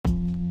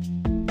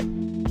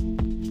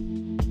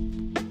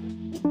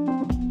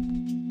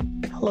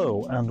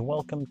Hello and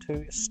welcome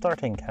to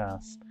Starting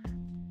Cast,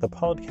 the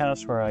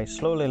podcast where I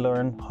slowly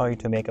learn how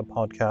to make a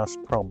podcast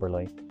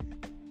properly,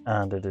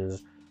 and it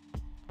is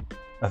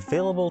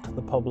available to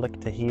the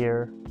public to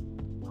hear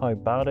how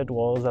bad it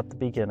was at the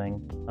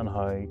beginning and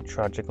how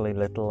tragically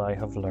little I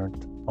have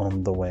learnt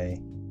on the way.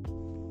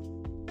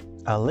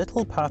 A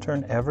little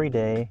pattern every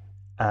day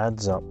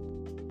adds up.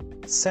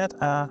 Set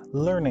a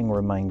learning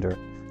reminder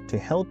to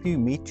help you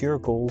meet your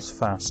goals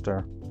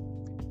faster.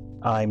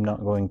 I'm not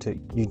going to.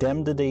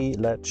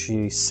 Udemdity lets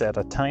you set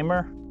a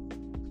timer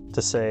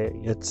to say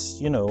it's,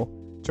 do you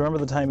remember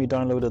the time you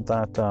downloaded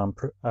that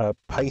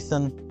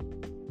Python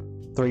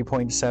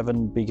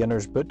 3.7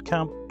 Beginners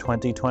Bootcamp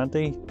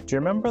 2020? Do you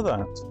remember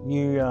that?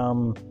 You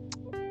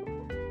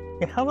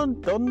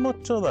haven't done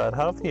much of that,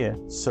 have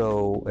you?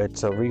 So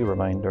it's a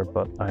reminder,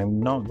 but I'm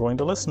not going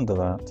to listen to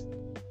that.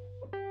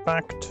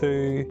 Back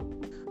to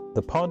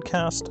the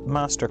podcast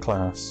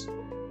masterclass.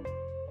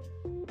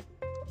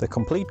 The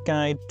complete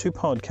guide to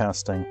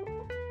podcasting.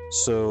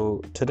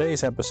 So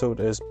today's episode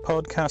is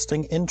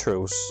podcasting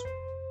intros.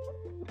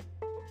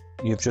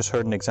 You've just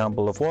heard an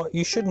example of what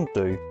you shouldn't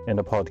do in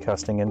a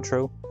podcasting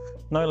intro.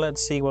 Now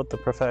let's see what the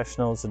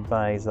professionals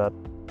advise that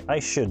I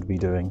should be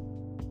doing.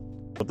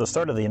 At the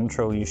start of the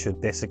intro, you should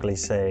basically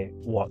say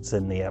what's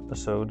in the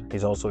episode.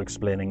 He's also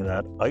explaining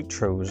that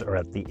outros are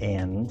at the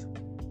end.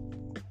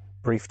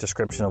 Brief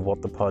description of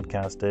what the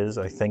podcast is.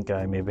 I think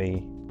I've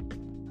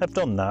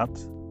done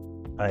that.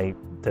 I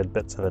did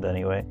bits of it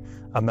anyway.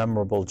 A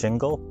memorable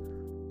jingle.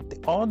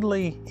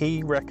 Oddly,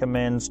 he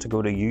recommends to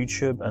go to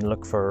YouTube and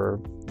look for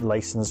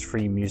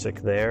license-free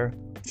music there,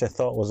 which I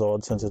thought was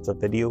odd since it's a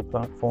video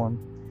platform.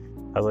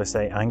 As I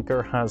say,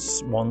 Anchor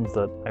has ones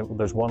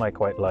there's one I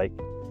quite like.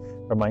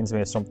 Reminds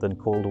me of something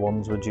Cold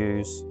Ones would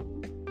use.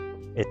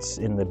 It's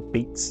in the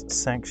Beats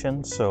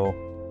section, so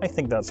I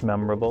think that's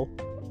memorable.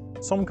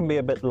 Some can be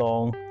a bit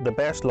long. The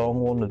best long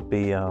one would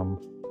be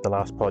the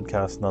last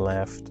podcast on the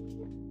left.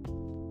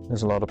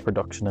 There's a lot of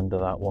production into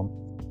that one.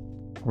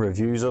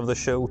 Reviews of the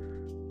show.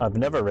 I've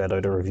never read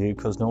out a review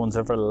because no one's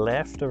ever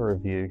left a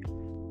review.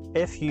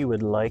 If you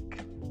would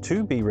like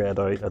to be read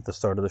out at the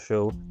start of the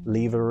show,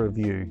 leave a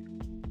review.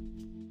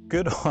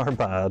 Good or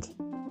bad,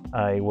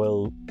 I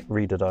will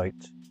read it out.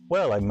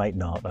 Well, I might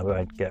not. I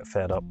might get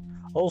fed up.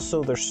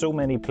 Also, there's so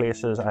many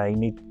places I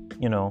need,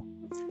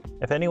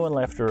 if anyone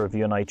left a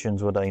review on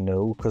iTunes, would I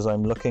know? Because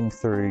I'm looking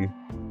through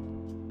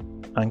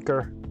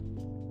Anchor.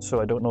 So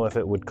I don't know if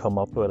it would come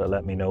up, would it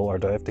let me know, or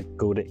do I have to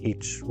go to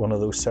each one of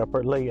those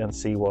separately and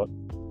see what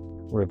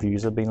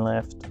reviews have been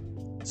left?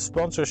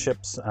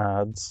 Sponsorships,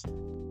 ads.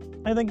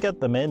 I think get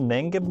them in,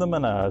 then give them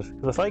an ad.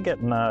 Because if I get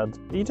an ad,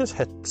 you just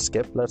hit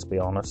skip, let's be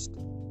honest.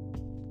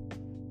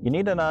 You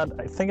need an ad.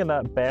 I think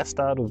that best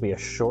ad would be a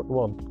short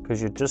one,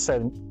 because you just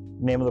said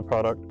name of the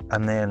product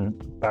and then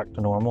back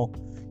to normal.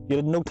 You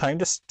had no time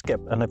to skip,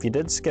 and if you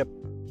did skip,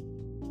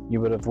 you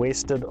would have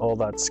wasted all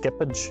that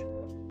skippage.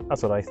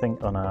 That's what I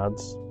think on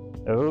ads.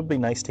 It would be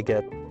nice to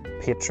get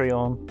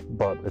Patreon,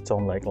 but it's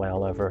unlikely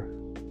I'll ever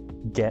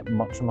get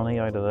much money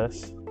out of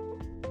this.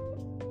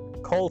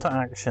 Call to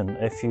action.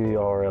 If you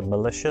are a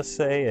militia,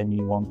 say, and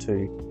you want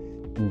to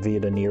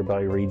invade a nearby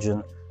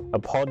region, a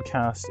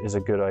podcast is a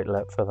good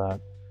outlet for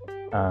that.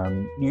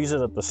 Use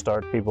it at the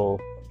start. People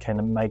kind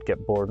of might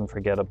get bored and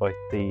forget about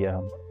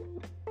the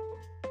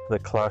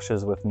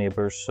clashes with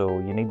neighbours, so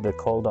you need the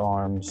call to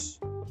arms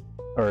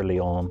early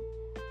on.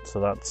 So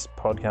that's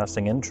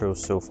podcasting intros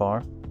so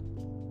far.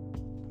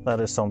 That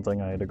is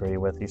something I'd agree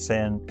with. He's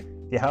saying,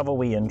 if you have a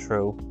wee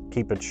intro,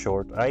 keep it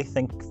short. I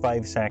think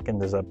 5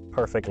 seconds is a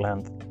perfect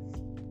length.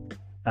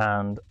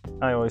 And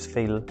I always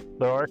feel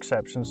there are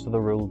exceptions to the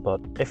rule,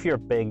 but if you're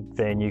big,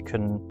 then you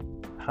can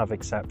have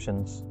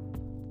exceptions.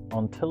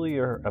 Until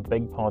you're a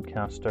big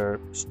podcaster,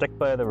 stick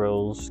by the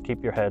rules,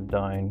 keep your head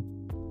down,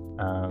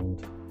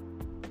 and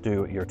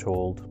do what you're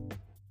told.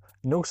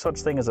 No such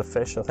thing as a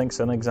fish, I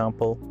think's an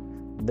example.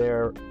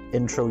 Their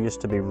intro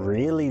used to be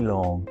really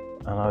long,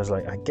 and I was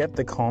like, I get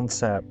the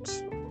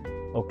concept,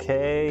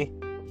 okay.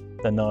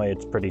 Then now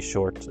it's pretty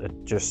short. It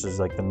just is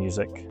like the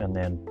music and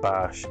then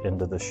bash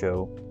into the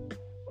show.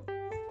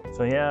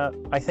 So yeah,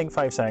 I think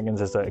 5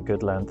 seconds is a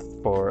good length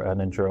for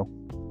an intro.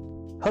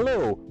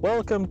 Hello,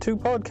 welcome to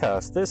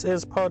podcast. This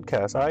is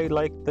podcast. I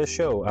like the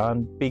show,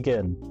 and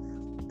begin.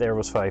 There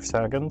was 5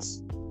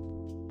 seconds.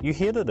 You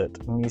hated it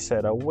and you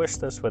said, I wish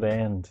this would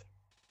end,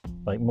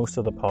 like most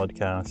of the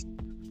podcast.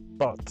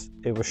 But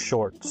it was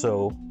short,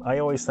 so I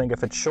always think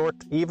if it's short,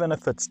 even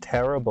if it's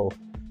terrible,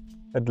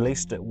 at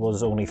least it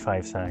was only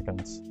 5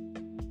 seconds.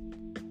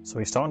 So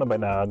he's talking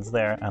about ads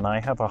there, and I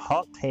have a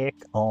hot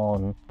take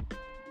on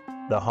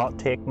the Hot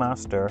Take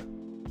Master,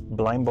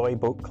 Blind Boy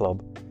Boat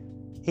Club.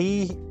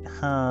 He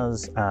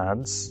has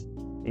ads.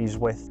 He's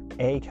with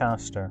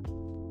Acaster,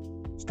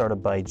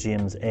 started by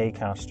James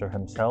Acaster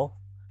himself.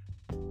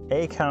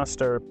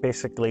 Acaster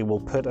basically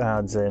will put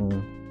ads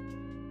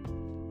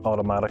in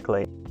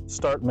automatically.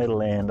 Start,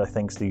 middle, end, I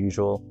think is the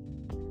usual.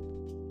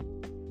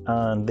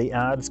 And the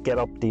ads get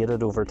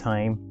updated over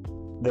time.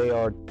 They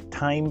are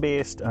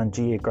time-based and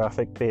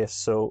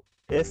geographic-based, so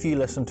if you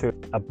listen to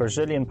a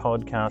Brazilian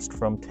podcast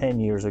from 10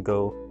 years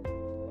ago,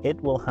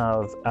 it will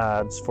have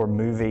ads for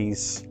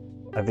movies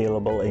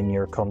available in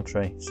your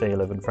country. Say you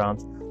live in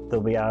France,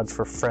 there'll be ads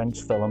for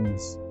French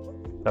films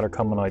that are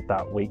coming out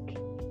that week,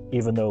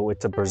 even though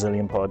it's a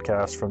Brazilian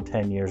podcast from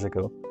 10 years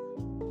ago.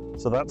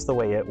 So that's the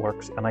way it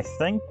works. And I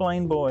think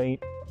Blind Boy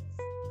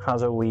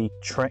has a wee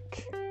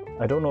trick.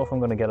 I don't know if I'm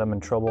going to get him in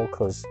trouble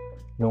because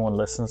no one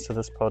listens to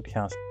this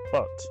podcast,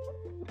 but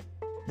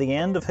the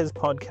end of his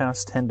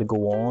podcasts tend to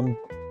go on.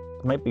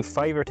 There might be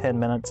 5 or 10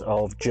 minutes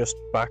of just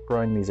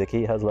background music.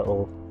 He has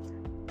little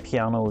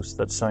pianos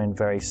that sound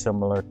very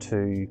similar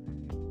to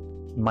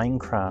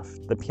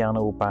Minecraft, the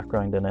piano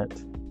background in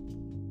it.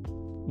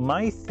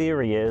 My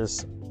theory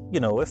is,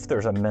 if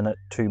there's a minute,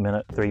 2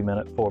 minute, 3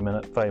 minute, 4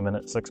 minute, 5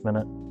 minute, 6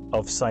 minute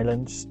of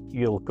silence,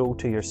 you'll go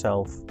to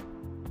yourself,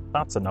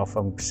 that's enough,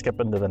 I'm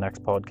skipping to the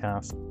next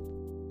podcast.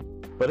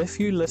 But if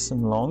you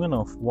listen long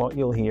enough, what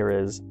you'll hear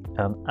is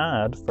an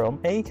ad from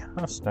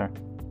Acaster.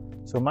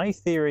 So my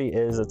theory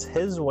is it's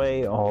his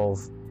way of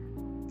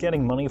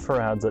getting money for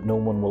ads that no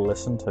one will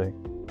listen to.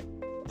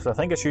 So I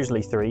think it's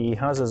usually 3. He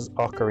has his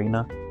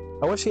ocarina.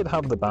 I wish he'd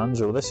have the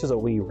banjo. This is a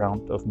wee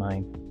rant of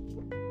mine.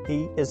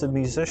 He is a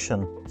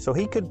musician, so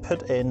he could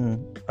put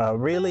in a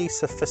really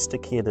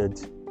sophisticated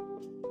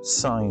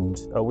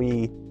sound, a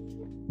wee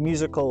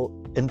musical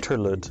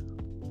interlude.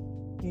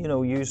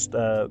 Used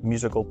a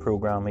musical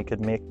program, he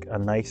could make a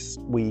nice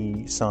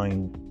wee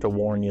sound to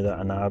warn you that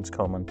an ad's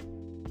coming.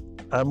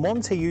 And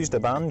once he used a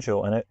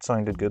banjo and it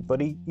sounded good, but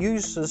he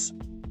uses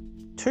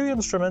 2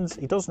 instruments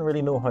he doesn't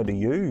really know how to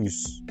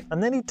use.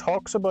 And then he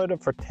talks about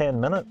it for 10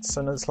 minutes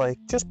and it's like,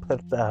 just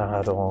put the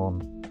ad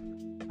on.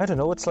 I don't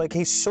know, it's like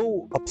he's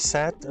so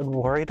upset and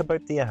worried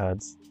about the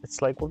ads.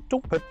 It's like, well,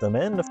 don't put them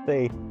in. If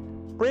they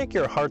break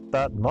your heart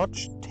that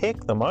much,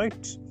 take them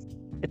out.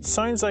 It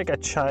sounds like a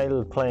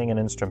child playing an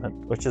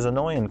instrument, which is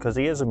annoying because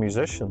he is a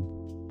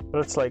musician.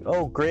 But it's like,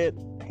 oh great,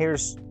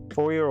 here's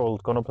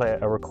 4-year-old going to play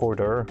a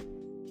recorder.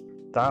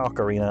 That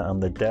ocarina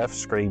and the deaf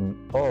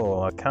scream,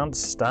 oh, I can't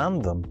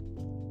stand them.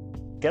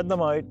 Get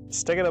them out,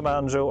 stick in a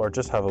banjo, or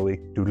just have a wee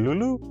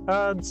doodaloo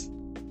ads.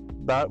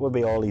 That would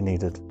be all he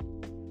needed.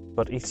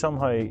 But he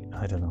somehow,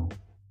 I don't know,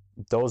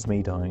 does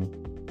me down.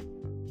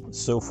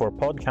 So for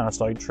podcast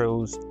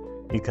outros,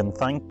 you can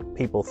thank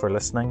people for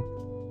listening.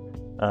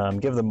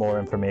 Give them more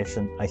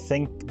information. I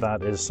think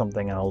that is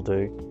something I'll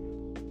do.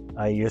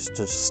 I used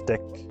to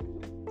stick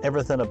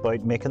everything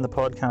about making the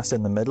podcast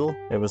in the middle.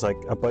 It was like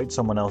about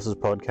someone else's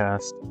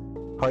podcast,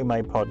 how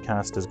my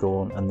podcast is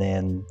going, and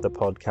then the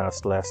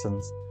podcast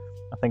lessons.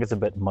 I think it's a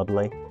bit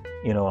muddly.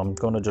 I'm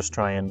going to just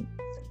try and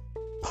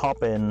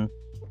pop in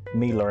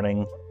me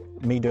learning,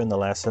 me doing the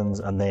lessons,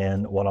 and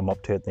then what I'm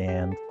up to at the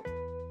end.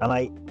 And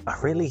I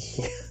really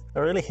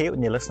hate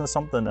when you listen to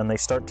something and they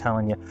start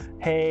telling you,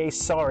 hey,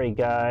 sorry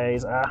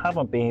guys, I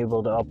haven't been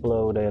able to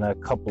upload in a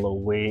couple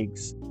of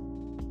weeks.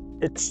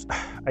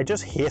 I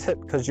just hate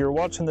it because you're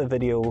watching the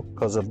video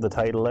because of the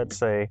title. Let's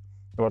say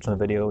you're watching the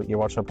video, you're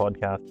watching a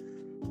podcast.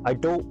 I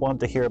don't want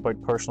to hear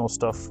about personal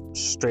stuff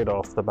straight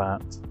off the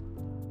bat.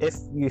 If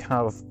you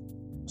have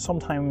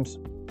sometimes,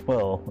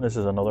 well, this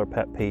is another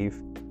pet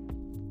peeve.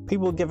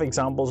 People give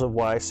examples of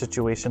why a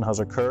situation has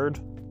occurred.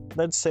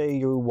 Let's say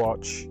you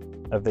watch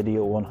a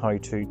video on how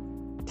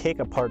to take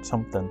apart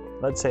something.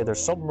 Let's say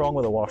there's something wrong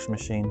with a washing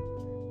machine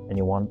and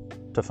you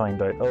want to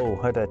find out, oh,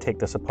 how do I take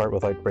this apart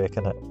without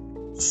breaking it?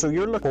 So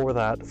you're looking for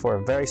that for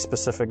a very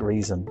specific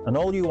reason, and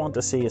all you want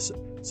to see is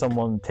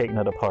someone taking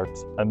it apart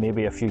and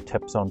maybe a few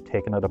tips on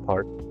taking it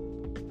apart.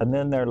 And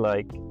then they're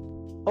like,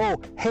 oh,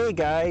 hey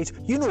guys,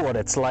 you know what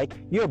it's like.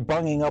 You're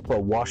bunging up a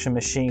washing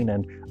machine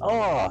and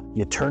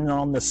you turn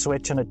on the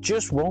switch and it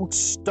just won't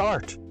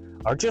start.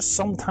 Or just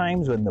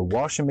sometimes when the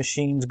washing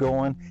machine's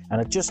going and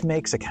it just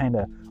makes a kind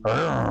of...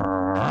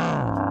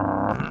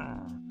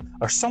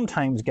 Or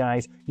sometimes,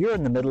 guys, you're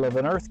in the middle of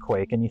an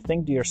earthquake and you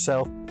think to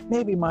yourself,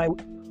 maybe my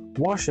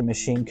washing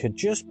machine could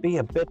just be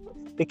a bit...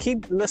 They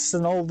keep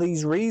listing all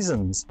these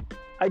reasons.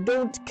 I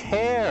don't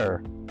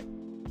care.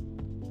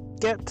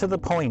 Get to the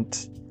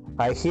point.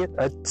 I hate...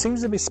 It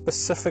seems to be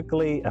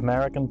specifically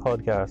American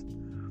podcasts.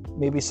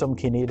 Maybe some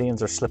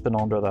Canadians are slipping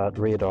under that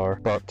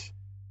radar, but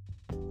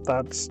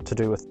that's to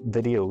do with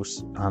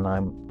videos, and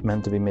I'm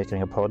meant to be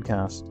making a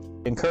podcast.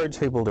 I encourage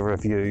people to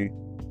review,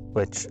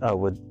 which I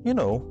would,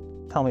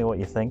 tell me what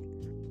you think.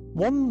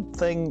 One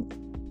thing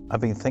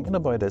I've been thinking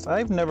about is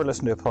I've never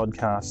listened to a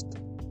podcast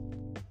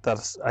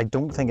that I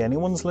don't think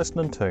anyone's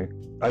listening to.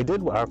 I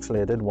did one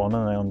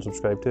and I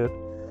unsubscribed to it.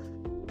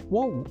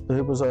 Well,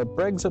 it was a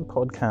Brexit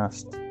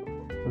podcast.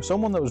 It was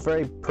someone that was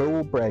very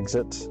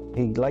pro-Brexit.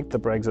 He liked the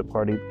Brexit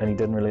party and he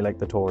didn't really like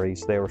the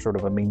Tories. They were sort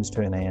of a means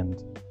to an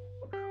end.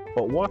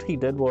 But what he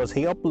did was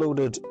he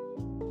wouldn't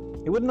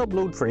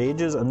upload for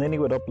ages, and then he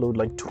would upload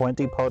like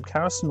 20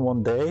 podcasts in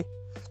one day.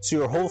 So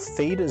your whole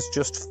feed is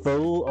just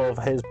full of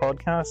his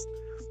podcast,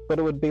 but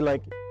it would be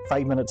like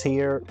 5 minutes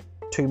here,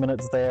 2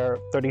 minutes there,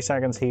 30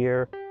 seconds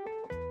here,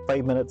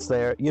 5 minutes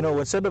there,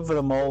 instead of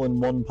them all in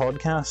one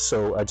podcast.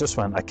 So I just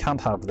went, I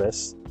can't have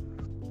this.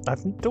 I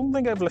don't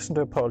think I've listened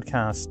to a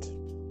podcast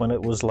when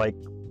it was like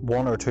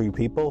one or two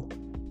people.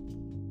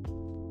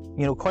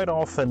 You know, quite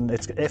often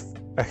if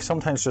I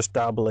sometimes just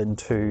dabble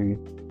into,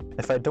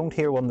 if I don't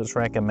hear one that's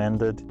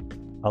recommended,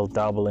 I'll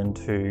dabble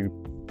into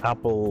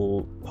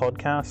Apple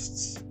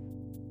Podcasts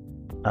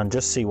and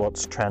just see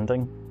what's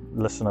trending,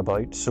 listen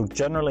about. So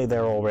generally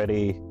they're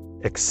already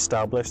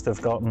established.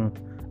 They've gotten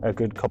a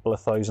good couple of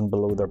thousand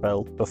below their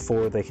belt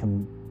before they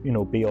can, you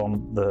know, be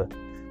on the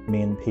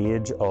main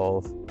page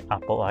of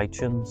Apple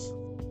iTunes.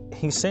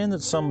 He's saying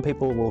that some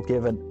people will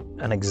give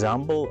an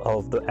example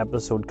of the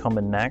episode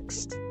coming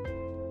next,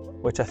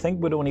 which I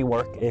think would only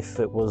work if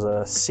it was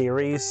a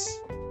series.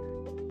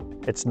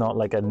 It's not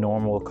like a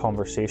normal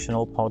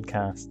conversational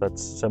podcast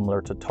that's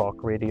similar to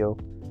talk radio.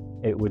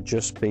 It would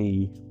just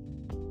be,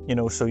 you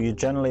know, so you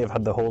generally have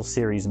had the whole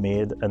series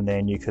made and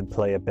then you could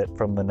play a bit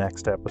from the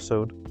next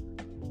episode.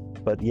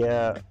 But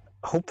yeah,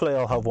 hopefully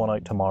I'll have one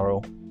out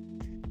tomorrow.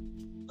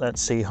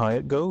 Let's see how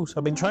it goes.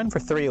 I've been trying for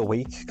 3 a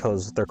week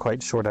because they're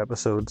quite short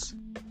episodes.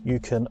 You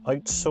can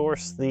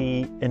outsource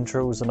the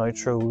intros and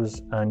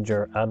outros and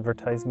your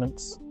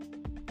advertisements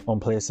on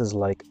places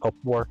like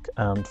Upwork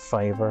and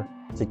Fiverr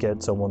to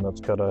get someone that's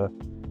got a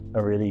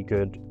really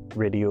good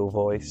radio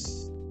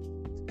voice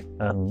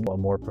and a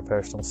more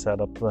professional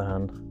setup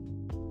than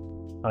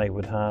I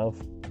would have.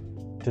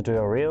 To do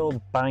a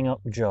real bang up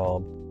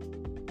job,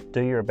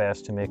 do your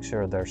best to make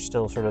sure they're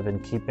still sort of in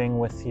keeping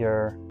with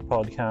your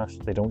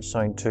podcast. They don't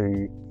sound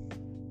too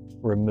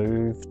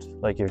removed,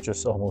 like you've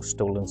just almost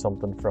stolen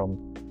something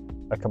from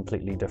a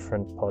completely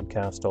different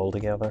podcast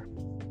altogether.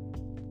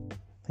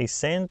 He's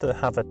saying to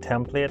have a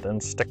template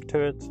and stick to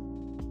it,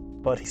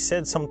 but he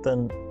said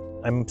something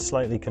I'm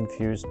slightly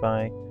confused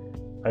by.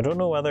 I don't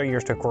know whether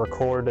you're to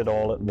record it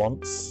all at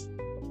once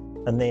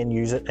and then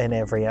use it in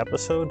every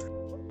episode,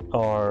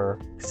 or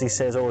because he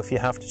says, oh, if you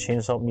have to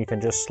change something, you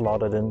can just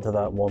slot it into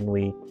that one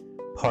wee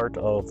part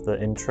of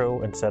the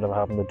intro instead of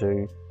having to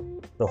do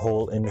the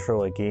whole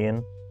intro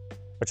again,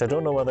 which I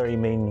don't know whether he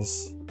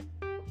means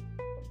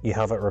you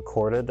have it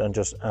recorded and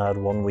just add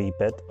one wee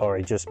bit, or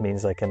he just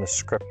means like in a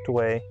script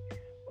way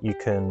you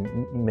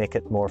can make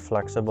it more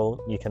flexible.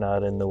 You can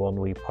add in the one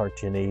wee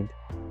part you need.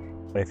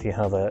 But if you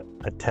have a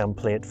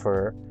template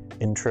for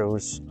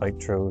intros,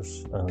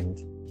 outros, and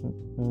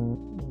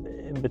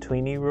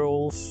in-betweeny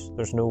rolls,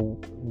 there's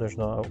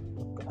not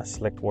a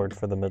slick word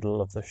for the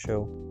middle of the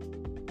show.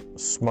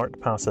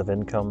 Smart Passive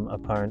Income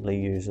apparently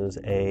uses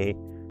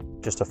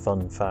just a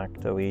fun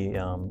fact, a wee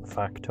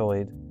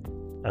factoid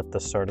at the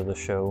start of the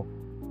show,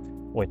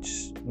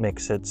 which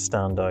makes it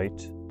stand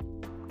out,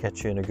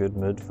 gets you in a good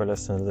mood for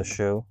listening to the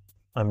show.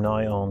 I'm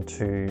now on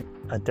to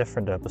a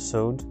different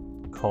episode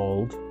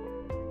called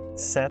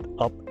Set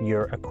Up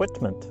Your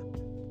Equipment.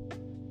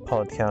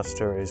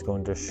 Podcaster is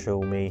going to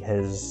show me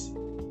his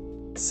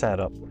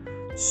setup.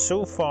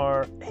 So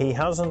far, he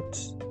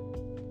hasn't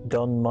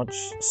done much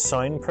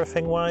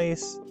soundproofing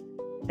wise.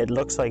 It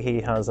looks like he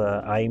has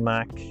an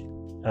iMac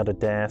at a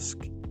desk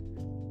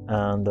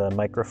and a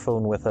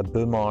microphone with a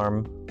boom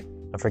arm.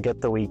 I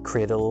forget the wee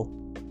cradle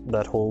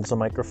that holds a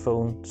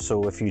microphone,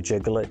 so if you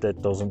jiggle it,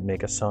 it doesn't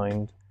make a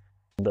sound.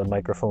 The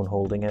microphone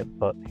holding it,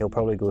 but he'll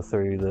probably go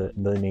through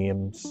the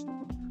names.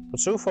 But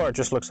so far, it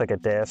just looks like a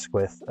desk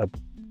with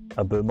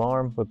a boom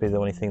arm would be the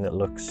only thing that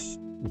looks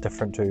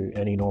different to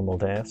any normal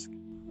desk.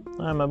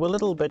 I'm a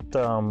little bit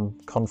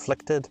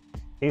conflicted.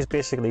 He's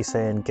basically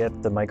saying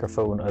get the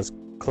microphone as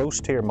close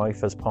to your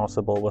mouth as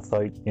possible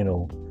without, you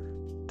know,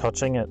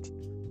 touching it.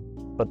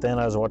 But then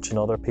I was watching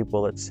other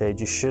people that said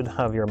you should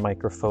have your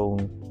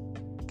microphone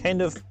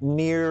kind of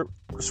near,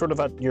 sort of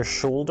at your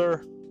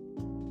shoulder,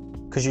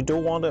 because you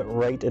don't want it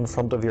right in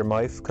front of your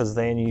mouth, because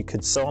then you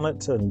could son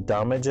it and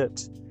damage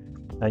it.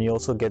 And you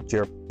also get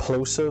your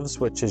plosives,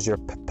 which is your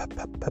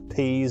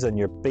p's and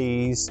your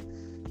b's.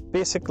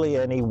 Basically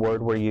any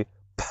word where you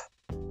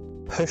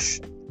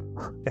push.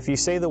 If you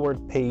say the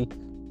word p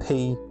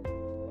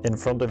in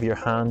front of your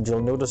hand,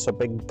 you'll notice a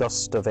big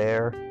gust of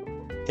air.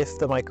 If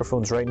the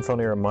microphone's right in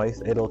front of your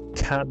mouth, it'll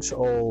catch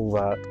all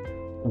that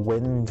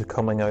wind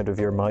coming out of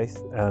your mouth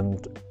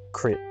and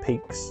create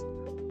peaks.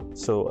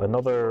 So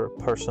another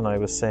person I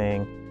was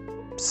saying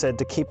said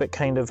to keep it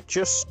kind of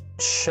just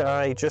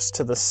shy, just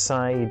to the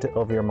side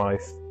of your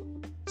mouth.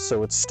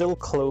 So it's still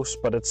close,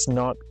 but it's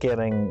not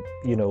getting,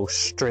 you know,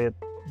 straight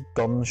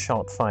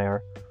gunshot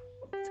fire.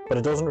 But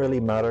it doesn't really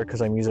matter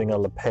because I'm using a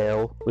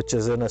lapel, which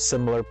is in a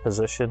similar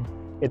position.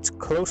 It's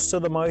close to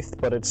the mouth,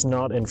 but it's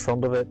not in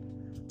front of it.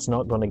 It's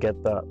not going to get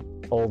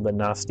all the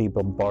nasty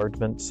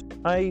bombardments.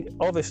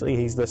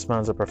 Obviously this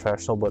man's a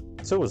professional, but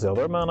so was the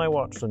other man I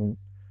watched, and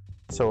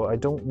so I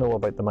don't know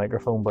about the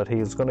microphone, but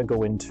he's going to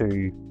go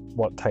into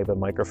what type of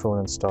microphone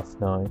and stuff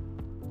now.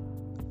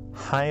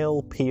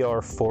 Heil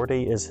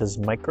PR40 is his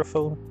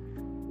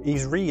microphone.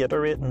 He's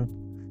reiterating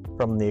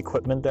from the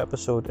equipment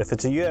episode. If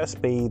it's a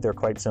USB, they're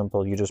quite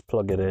simple. You just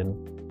plug it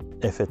in.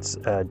 If it's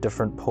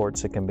different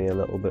ports, it can be a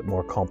little bit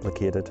more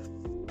complicated.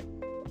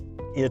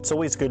 It's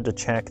always good to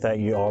check that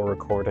you are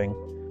recording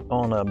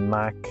on a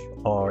Mac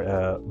or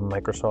a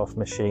Microsoft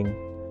machine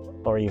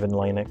or even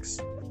Linux.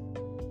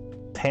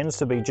 tends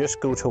to be just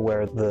go to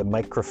where the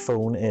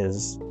microphone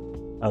is,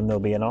 and there'll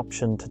be an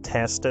option to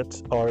test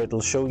it, or it'll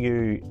show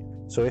you.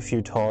 So if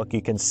you talk,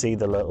 you can see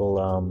the little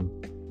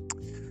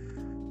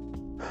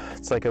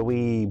it's like a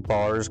wee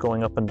bars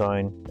going up and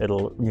down.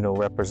 It'll,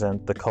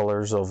 represent the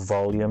colors of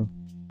volume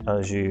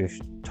as you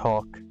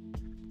talk.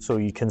 So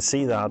you can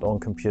see that on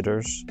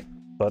computers,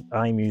 but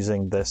I'm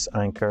using this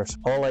Anchor.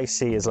 All I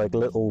see is like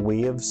little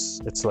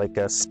waves. It's like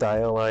a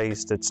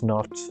stylized, it's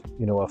not,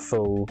 a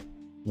full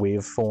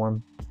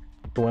waveform.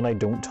 When I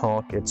don't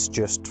talk, it's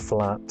just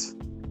flat.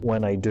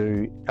 When I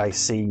do, I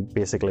see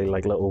basically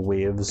like little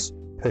waves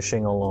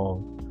pushing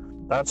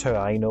along. That's how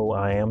I know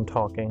I am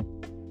talking,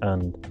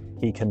 and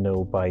he can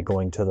know by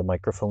going to the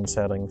microphone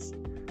settings.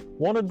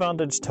 One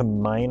advantage to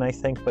mine, I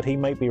think, but he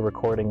might be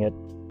recording it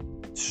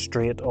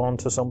straight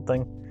onto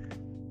something.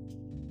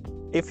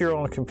 If you're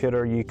on a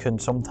computer, you can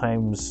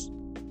sometimes,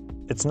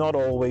 it's not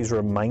always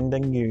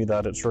reminding you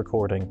that it's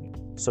recording.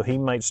 So he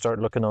might start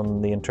looking on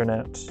the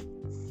internet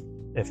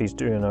if he's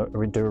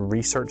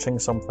researching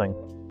something,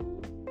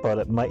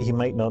 but he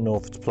might not know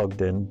if it's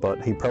plugged in,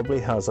 but he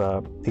probably has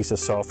a piece of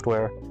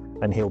software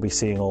and he'll be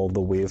seeing all the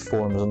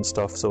waveforms and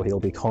stuff, so he'll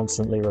be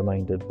constantly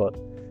reminded. But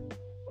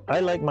I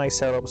like my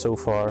setup so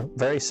far.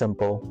 Very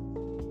simple.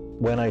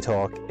 When I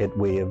talk, it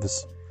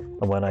waves,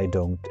 and when I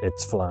don't,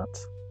 it's flat.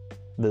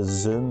 The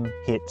Zoom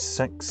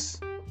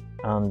H6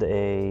 and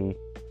a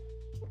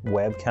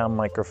webcam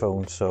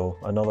microphone. So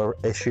another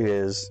issue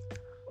is,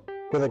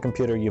 with a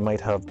computer you might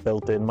have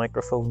built-in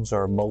microphones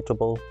or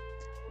multiple,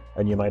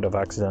 and you might have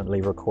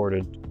accidentally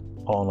recorded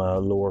on a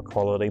lower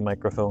quality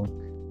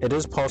microphone. It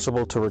is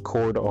possible to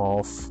record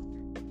off.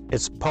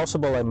 It's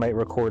possible I might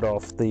record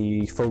off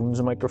the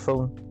phone's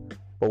microphone,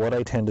 but what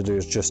I tend to do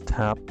is just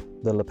tap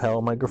the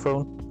lapel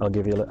microphone.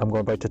 I'm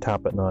about to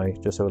tap it now,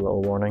 just a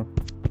little warning.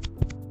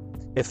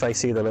 If I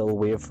see the little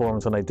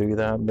waveforms when I do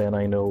that, then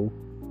I know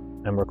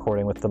I'm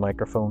recording with the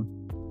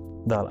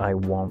microphone that I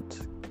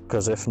want,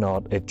 because if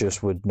not, it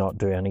just would not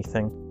do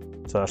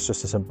anything. So that's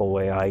just a simple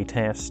way I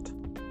test.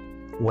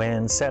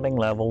 When setting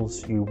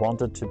levels, you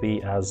want it to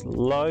be as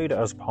loud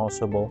as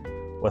possible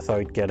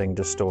without getting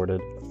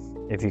distorted.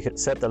 If you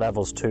set the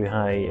levels too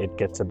high, it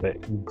gets a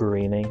bit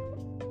grainy.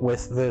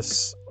 With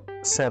this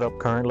setup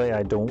currently,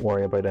 I don't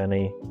worry about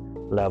any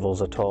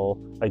levels at all.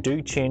 I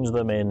do change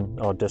them in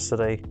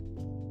Audacity.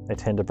 I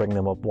tend to bring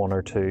them up 1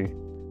 or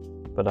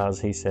 2, but as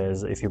he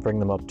says, if you bring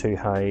them up too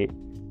high,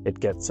 it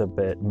gets a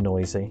bit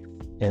noisy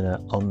in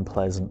an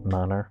unpleasant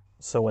manner.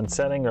 So when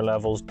setting your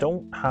levels,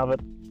 don't have it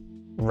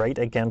right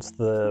against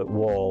the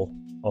wall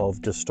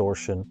of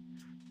distortion.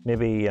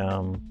 Maybe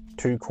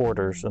 2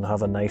 quarters, and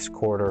have a nice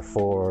quarter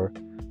for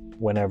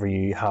whenever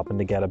you happen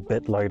to get a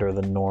bit louder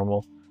than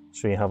normal,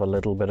 so you have a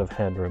little bit of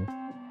headroom.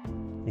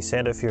 He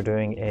said if you're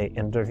doing an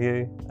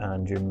interview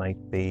and you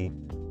might be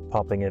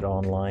popping it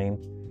online,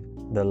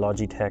 the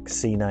Logitech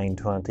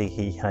C920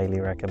 he highly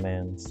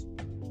recommends.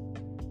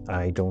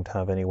 I don't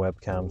have any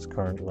webcams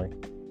currently.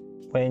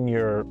 When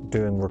you're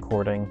doing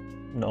recording,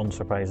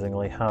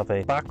 unsurprisingly, have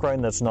a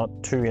background that's not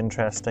too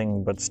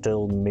interesting but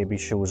still maybe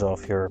shows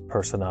off your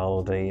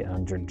personality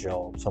and your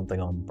job, something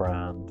on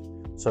brand.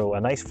 So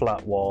a nice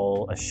flat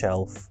wall, a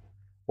shelf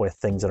with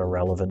things that are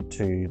relevant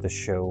to the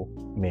show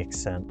makes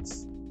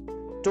sense.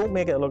 Don't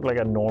make it look like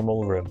a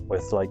normal room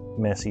with like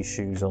messy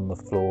shoes on the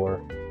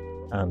floor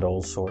and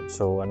all sorts.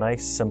 So a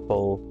nice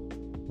simple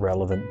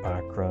relevant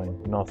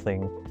background,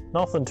 nothing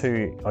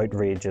too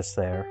outrageous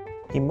there.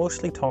 He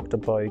mostly talked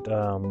about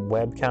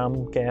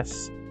webcam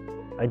guests.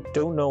 I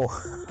don't know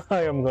how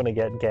I'm going to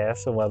get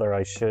guests and whether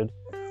I should.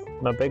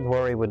 My big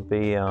worry would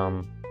be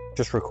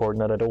just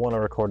recording it. I don't want to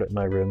record it in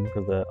my room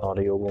because the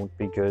audio won't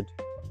be good.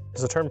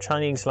 Is the term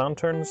Chinese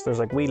lanterns? There's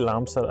like wee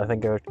lamps that I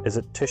think are, is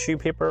it tissue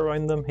paper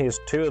around them? He has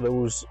 2 of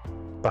those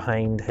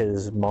behind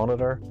his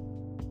monitor,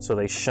 so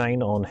they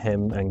shine on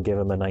him and give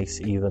him a nice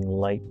even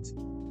light.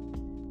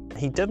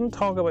 He didn't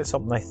talk about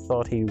something I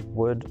thought he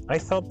would. I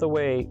thought the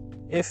way,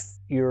 if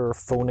you're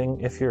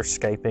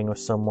Skyping with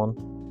someone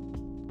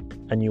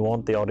and you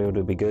want the audio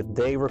to be good,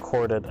 they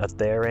record it at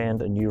their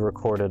end and you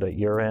record it at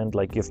your end.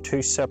 Like you have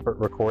 2 separate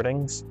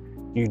recordings.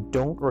 You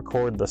don't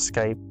record the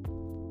Skype.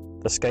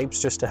 The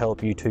Skype's just to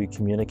help you 2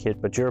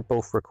 communicate, but you're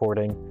both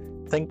recording.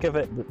 Think of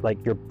it like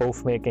you're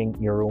both making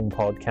your own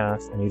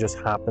podcast and you just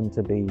happen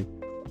to be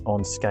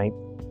on Skype.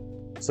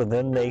 So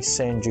then they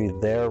send you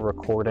their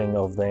recording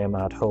of them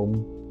at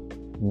home,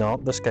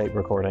 not the Skype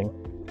recording,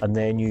 and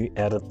then you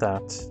edit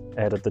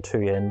the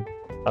 2 in.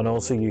 And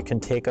also you can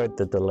take out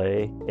the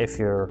delay if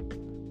you're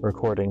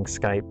recording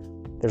Skype.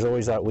 There's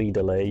always that wee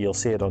delay. You'll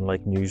see it on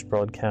like news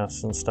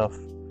broadcasts and stuff.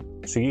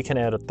 So you can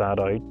edit that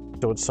out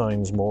so it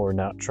sounds more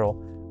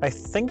natural. I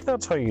think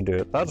that's how you do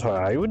it. That's how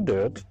I would do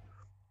it.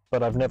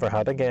 But I've never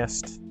had a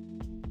guest.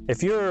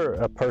 If you're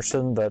a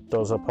person that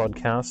does a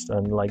podcast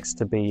and likes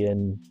to be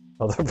in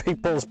other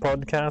people's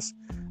podcasts,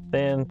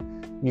 then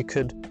you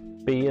could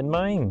be in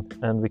mine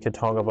and we could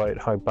talk about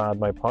how bad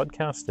my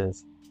podcast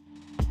is.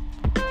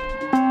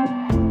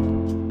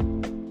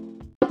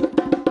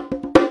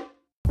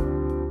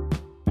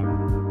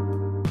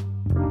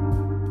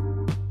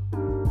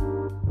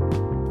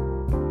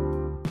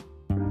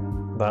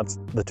 that's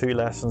the 2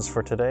 lessons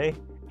for today.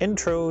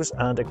 Intros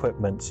and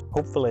equipment.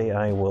 Hopefully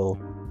I will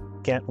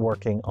get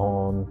working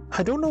on...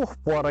 I don't know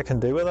what I can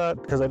do with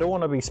that, because I don't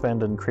want to be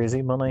spending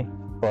crazy money,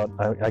 but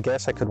I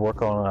guess I could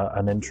work on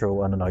an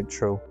intro and an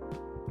outro.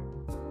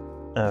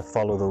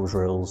 Follow those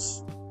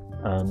rules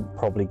and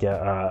probably get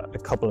a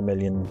couple of £1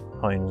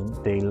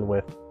 million deal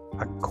with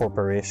a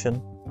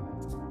corporation.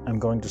 I'm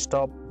going to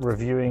stop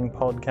reviewing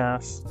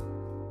podcasts.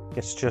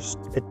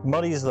 It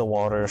muddies the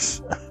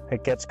waters.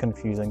 It gets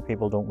confusing.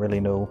 People don't really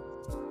know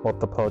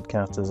what the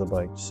podcast is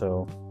about.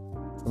 So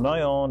from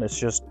now on, it's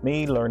just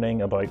me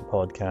learning about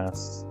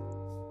podcasts.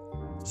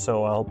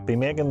 So I'll be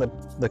making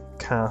the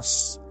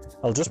casts.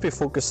 I'll just be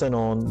focusing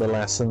on the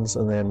lessons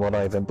and then what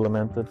I've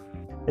implemented.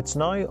 It's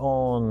now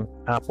on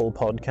Apple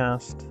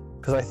Podcast,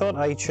 because I thought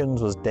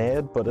iTunes was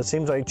dead, but it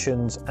seems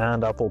iTunes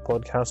and Apple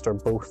Podcast are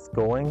both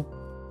going.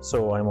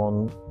 So I'm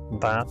on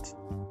that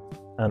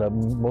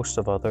and most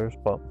of others,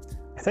 but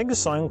I think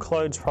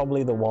SoundCloud's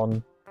probably the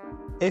one.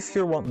 If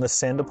you're wanting to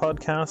send a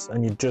podcast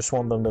and you just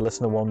want them to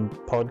listen to one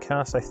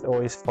podcast, I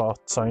always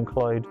thought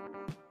SoundCloud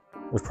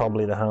was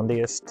probably the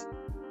handiest.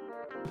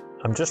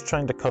 I'm just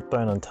trying to cut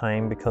down on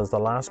time because the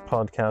last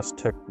podcast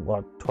took,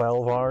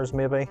 12 hours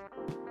maybe?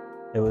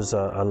 It was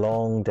a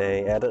long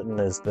day. Editing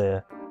is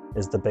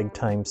the big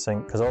time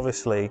sink, because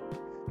obviously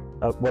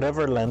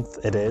whatever length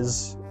it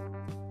is,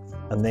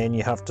 and then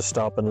you have to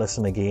stop and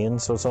listen again,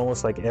 so it's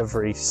almost like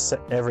every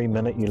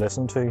minute you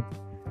listen to,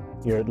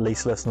 you're at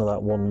least listening to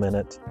that 1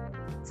 minute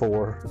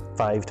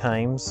 4-5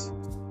 times,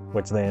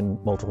 which then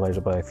multiplies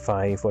it by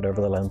 5,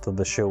 whatever the length of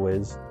the show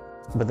is.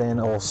 But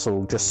then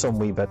also just some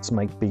wee bits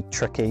might be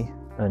tricky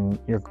and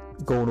you're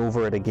going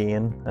over it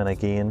again and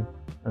again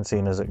and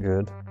seeing is it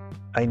good.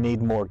 I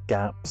need more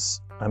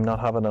gaps. I'm not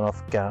having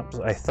enough gaps.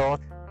 I thought,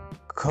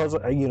 because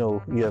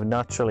you have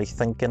naturally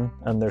thinking,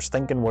 and there's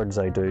thinking words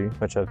I do,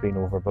 which I've been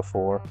over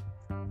before.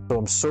 So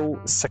I'm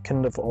so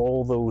sickened of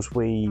all those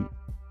wee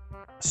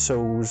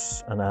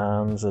so's and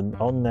ands and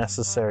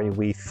unnecessary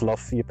wee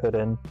fluff you put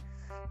in,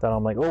 that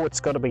I'm like, oh, it's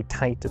got to be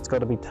tight,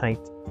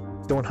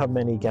 don't have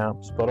many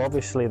gaps. But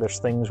obviously there's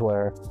things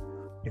where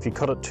if you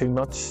cut it too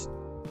much,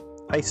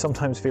 I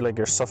sometimes feel like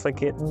you're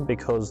suffocating,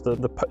 because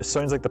it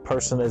sounds like the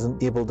person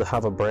isn't able to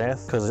have a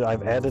breath, because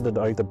I've edited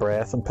out the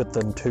breath and put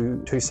them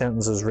two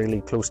sentences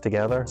really close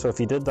together. So if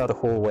you did that the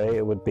whole way,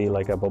 it would be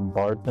like a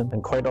bombardment.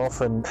 And quite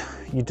often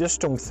you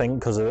just don't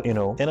think, because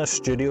in a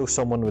studio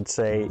someone would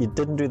say, you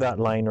didn't do that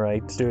line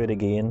right, do it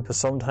again. Because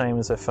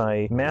sometimes if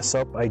I mess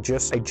up, I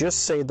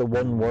just say the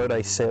one word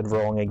I said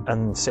wrong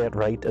and say it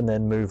right and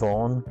then move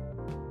on.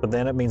 But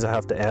then it means I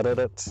have to edit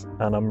it,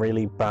 and I'm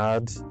really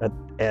bad at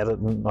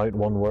editing out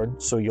one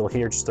word. So you'll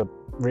hear just a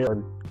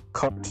real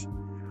cut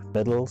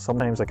middle,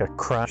 sometimes like a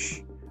crash.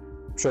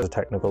 I'm sure there's a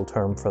technical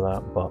term for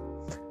that,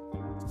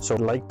 but so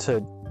I'd like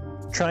to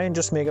try and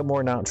just make it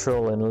more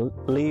natural and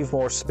leave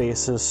more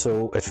spaces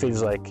so it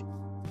feels like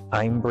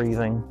I'm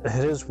breathing.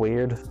 It is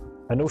weird.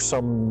 I know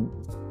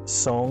some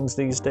songs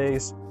these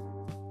days,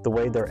 the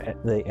way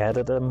they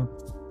edit them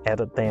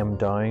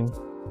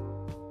down,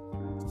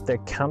 they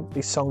can't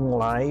be sung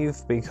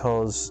live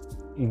because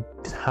you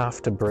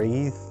have to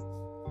breathe,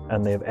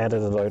 and they've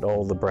edited out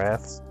all the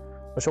breaths,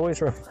 which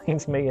always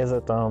reminds me, is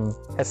it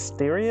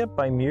Hysteria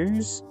by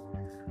Muse,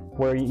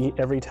 where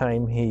every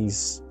time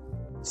he's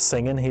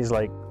singing, he's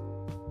like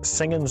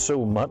singing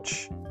so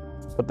much,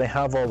 but they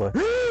have all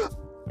the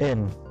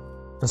in,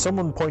 and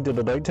someone pointed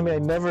it out to me. I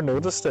never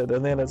noticed it,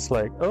 and then it's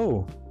like,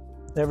 oh,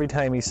 every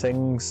time he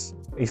sings,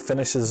 he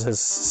finishes his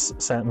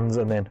sentence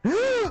and then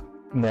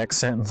next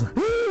sentence.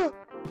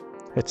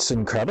 It's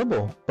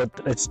incredible, but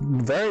it's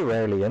very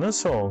rarely in a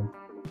song.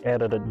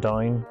 Edit it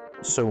down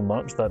so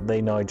much that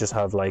they now just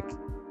have like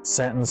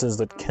sentences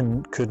that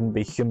couldn't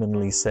be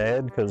humanly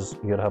said because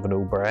you'd have no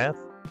breath.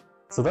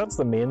 So that's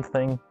the main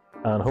thing,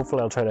 and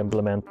hopefully I'll try to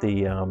implement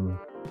the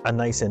a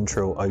nice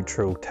intro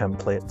outro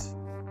template.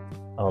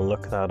 I'll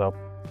look that up.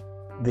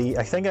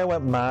 I think I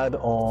went mad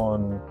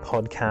on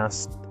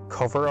podcast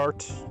cover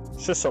art.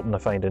 It's just something I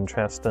find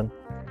interesting,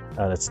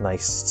 and it's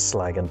nice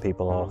slagging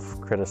people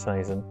off,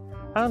 criticizing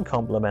and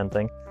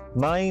complimenting.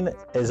 Mine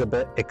is a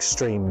bit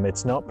extreme.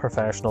 It's not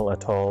professional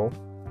at all,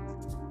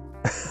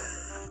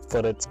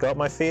 but it's got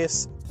my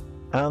face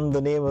and the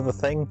name of the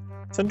thing.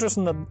 It's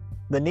interesting that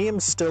the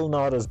name's still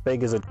not as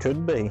big as it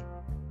could be,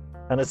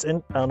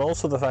 and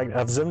also the fact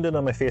I've zoomed in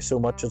on my face so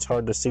much it's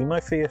hard to see my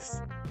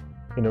face.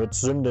 It's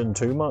zoomed in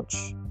too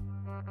much.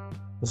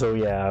 So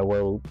yeah, I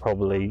will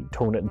probably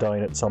tone it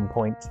down at some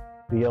point.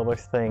 The other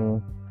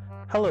thing,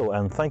 hello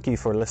and thank you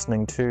for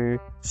listening to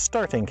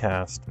Starting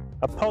Cast,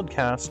 a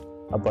podcast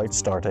about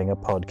starting a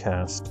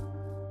podcast.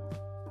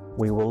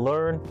 We will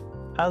learn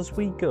as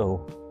we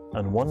go,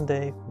 and one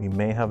day we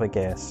may have a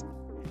guest.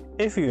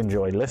 If you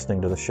enjoyed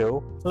listening to the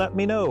show, let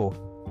me know.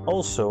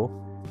 Also,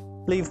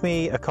 leave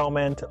me a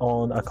comment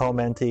on a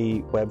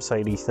commenty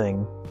websitey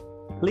thing.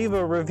 Leave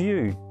a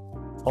review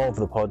of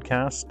the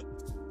podcast,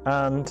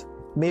 and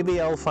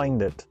maybe I'll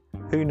find it.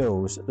 Who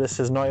knows? This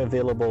is now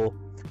available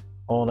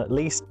on at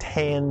least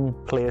 10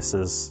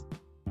 places.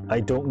 I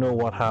don't know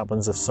what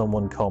happens if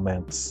someone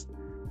comments.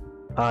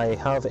 I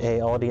have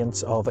an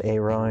audience of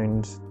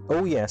around...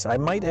 Oh yes,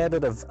 I'm going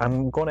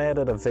to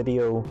edit a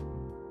video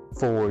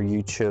for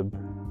YouTube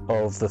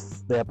of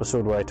the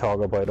episode where I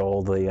talk about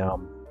all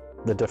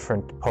the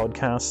different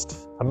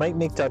podcasts. I might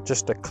make that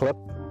just a clip,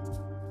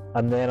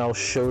 and then I'll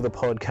show the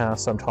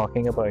podcast I'm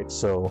talking about,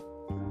 so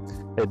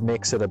it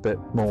makes it a bit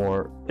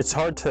more... It's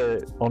hard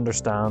to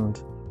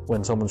understand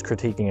when someone's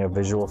critiquing a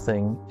visual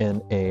thing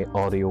in a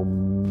audio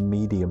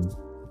medium.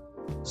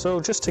 So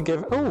just to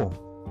give... Oh,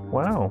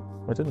 wow,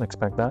 I didn't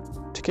expect that.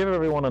 To give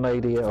everyone an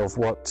idea of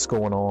what's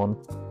going on,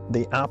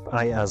 the app,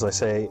 as I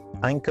say,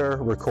 Anchor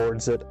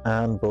records it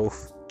and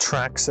both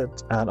tracks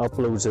it and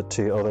uploads it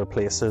to other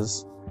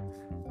places.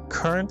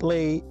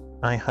 Currently,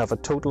 I have a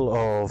total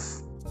of...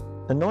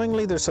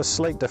 Annoyingly, there's a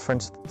slight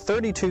difference.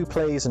 32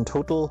 plays in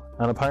total,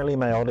 and apparently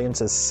my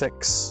audience is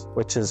 6,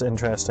 which is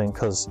interesting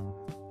because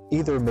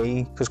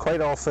because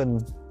quite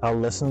often I'll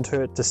listen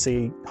to it to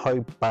see how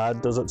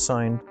bad does it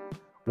sound,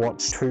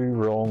 what's too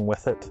wrong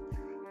with it.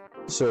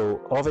 So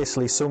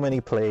obviously so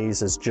many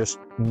plays is just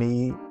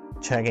me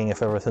checking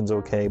if everything's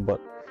okay, but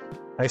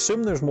I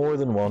assume there's more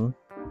than one.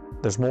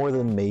 There's more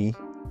than me,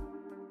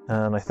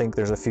 and I think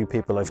there's a few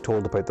people I've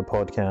told about the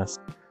podcast.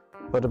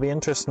 But it'd be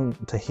interesting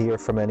to hear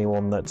from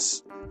anyone that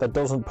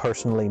doesn't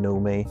personally know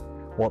me,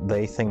 what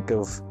they think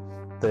of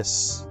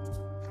this.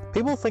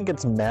 People think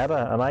it's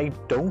meta, and I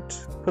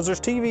don't, because there's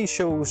TV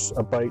shows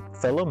about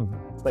film,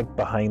 like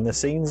behind the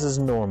scenes is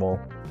normal.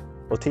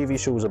 Well, TV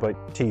shows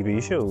about TV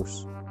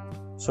shows.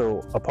 So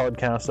a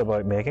podcast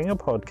about making a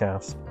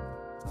podcast,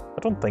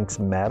 I don't think's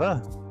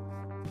meta.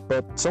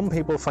 But some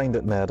people find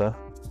it meta.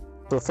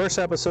 The first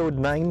episode,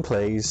 9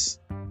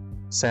 plays,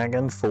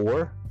 second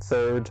 4,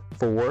 third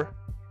 4,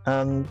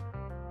 and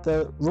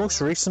the most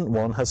recent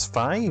one has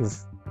 5.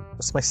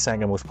 That's my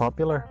second most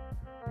popular.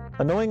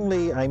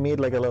 Annoyingly, I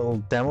made like a little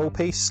demo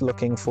piece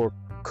looking for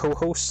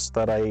co-hosts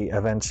that I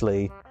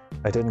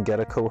didn't get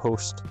a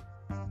co-host.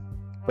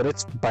 But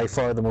it's by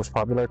far the most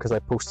popular because I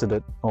posted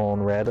it on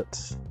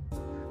Reddit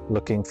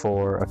looking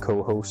for a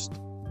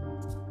co-host.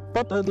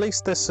 But at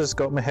least this has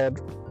got my head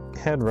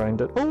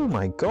around it. Oh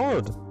my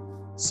god!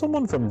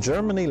 Someone from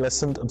Germany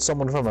listened and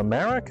someone from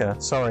America.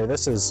 Sorry,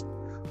 this is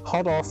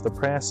hot off the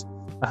press.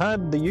 I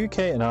had the UK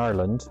and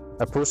Ireland.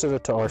 I posted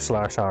it to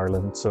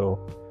r/Ireland, so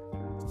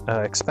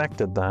I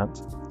expected that.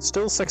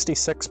 Still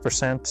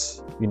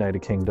 66%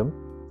 United Kingdom.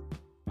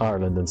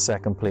 Ireland in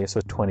second place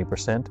with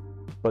 20%.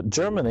 But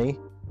Germany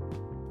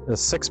is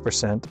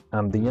 6%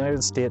 and the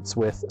United States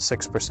with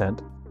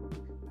 6%.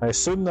 I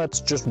assume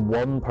that's just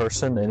one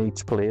person in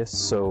each place,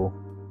 so...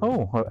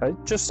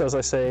 just as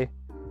I say,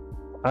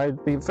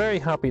 I'd be very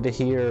happy to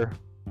hear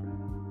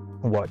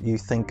what you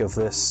think of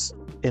this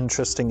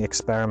interesting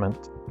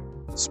experiment.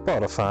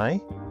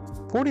 Spotify,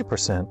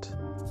 40%.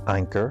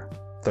 Anchor,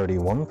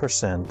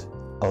 31%.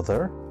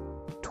 Other,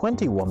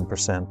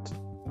 21%.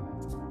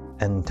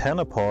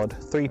 AntennaPod,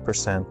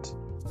 3%.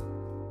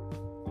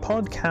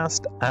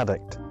 Podcast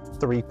Addict,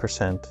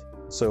 3%.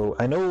 So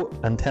I know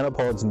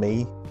AntennaPod's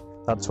me.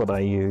 That's what I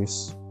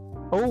use.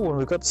 Oh, and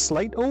we've got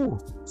somebody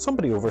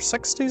over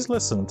 60's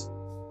listened.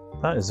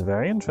 That is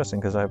very interesting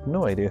because I have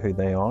no idea who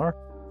they are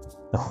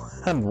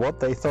and what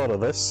they thought of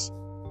this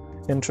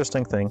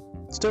interesting thing.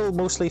 Still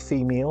mostly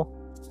female.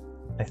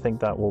 I think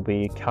that will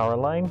be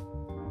Caroline.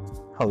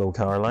 Hello,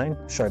 Caroline.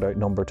 Shout out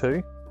number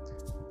 2.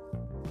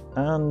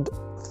 And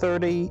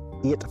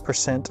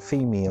 38%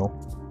 female.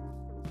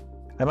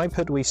 I might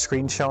put wee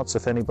screenshots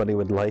if anybody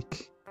would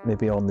like,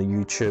 maybe on the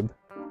YouTube.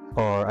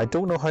 Or I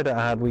don't know how to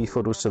add wee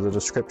photos to the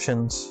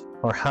descriptions,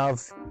 or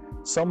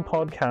some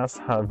podcasts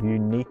have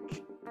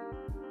unique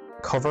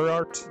cover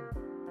art.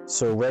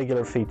 So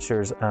Regular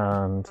Features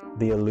and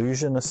The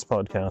Illusionist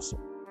podcast,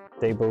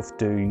 they both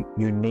do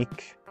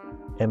unique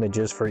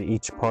images for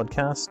each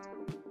podcast.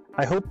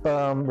 I hope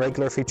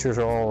Regular Features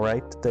are all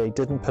right. They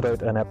didn't put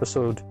out an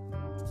episode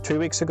 2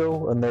 weeks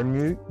ago, and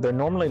they're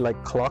normally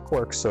like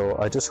clockwork, so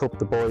I just hope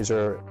the boys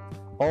are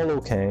all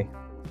okay.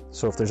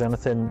 So if there's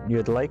anything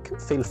you'd like,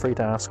 feel free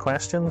to ask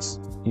questions.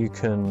 You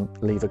can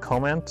leave a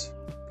comment,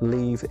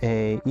 leave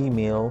an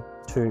email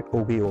to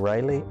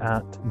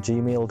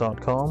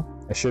oboreilly@gmail.com.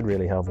 I should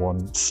really have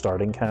one,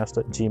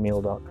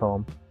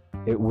 startingcast@gmail.com.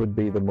 It would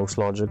be the most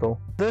logical.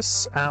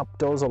 This app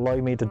does allow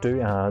me to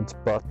do ads,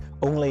 but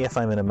only if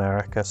I'm in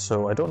America,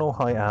 so I don't know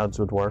how ads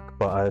would work,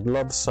 but I'd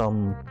love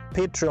some...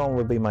 Patreon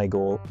would be my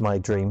goal, my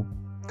dream,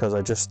 because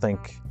I just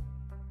think,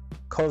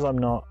 because I'm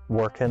not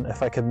working,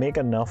 if I could make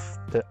enough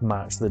to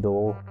match the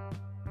dole,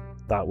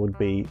 that would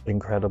be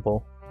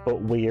incredible.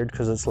 But weird,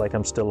 because it's like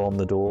I'm still on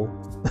the dole.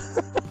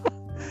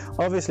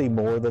 Obviously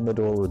more than the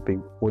dole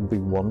would be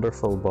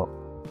wonderful, but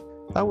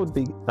that would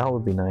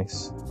be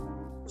nice.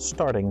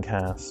 Starting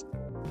Cast,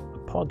 a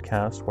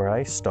podcast where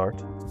I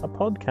start a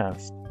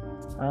podcast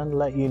and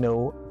let you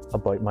know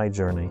about my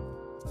journey.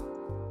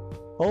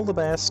 All the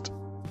best.